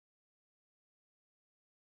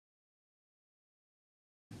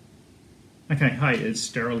Okay, hi, it's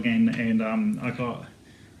Daryl again, and I got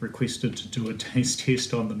requested to do a taste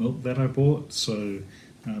test on the milk that I bought, so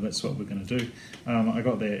that's what we're going to do. I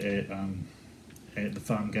got that at the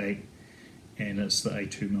farm gate, and it's the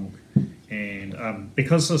A2 milk. And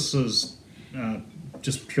because this is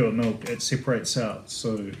just pure milk, it separates out,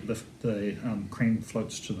 so the cream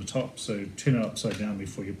floats to the top. So turn it upside down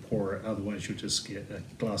before you pour it, otherwise you'll just get a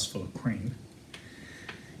glass full of cream.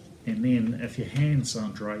 And then if your hands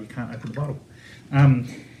aren't dry, you can't open the bottle.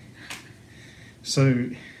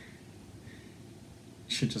 So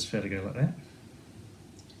should just be able to go like that.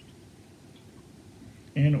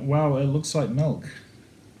 And wow, it looks like milk.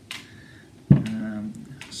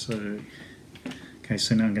 Okay,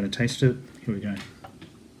 so now I'm going to taste it. Here we go.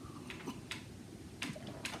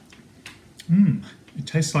 It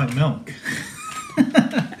tastes like milk.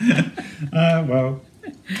 Well,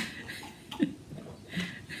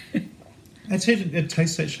 it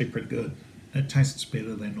tastes actually pretty good. It tastes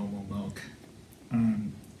better than normal milk.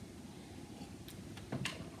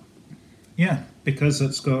 Yeah, because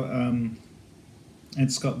it's got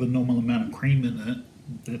the normal amount of cream in it.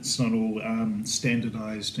 It's not all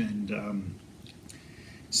standardized and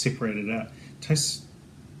separated out. Tastes,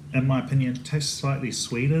 in my opinion, tastes slightly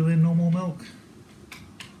sweeter than normal milk.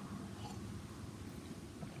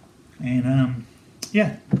 And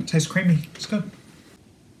yeah, it tastes creamy. It's good.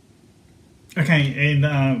 Okay,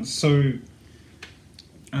 and so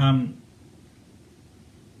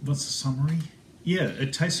what's the summary? Yeah,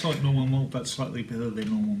 it tastes like normal milk, but slightly better than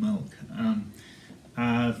normal milk.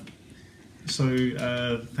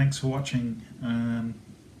 So thanks for watching.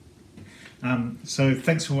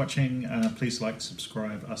 Please like,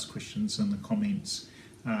 subscribe, ask questions in the comments,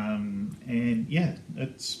 and yeah,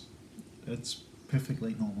 it's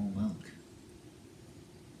perfectly normal milk.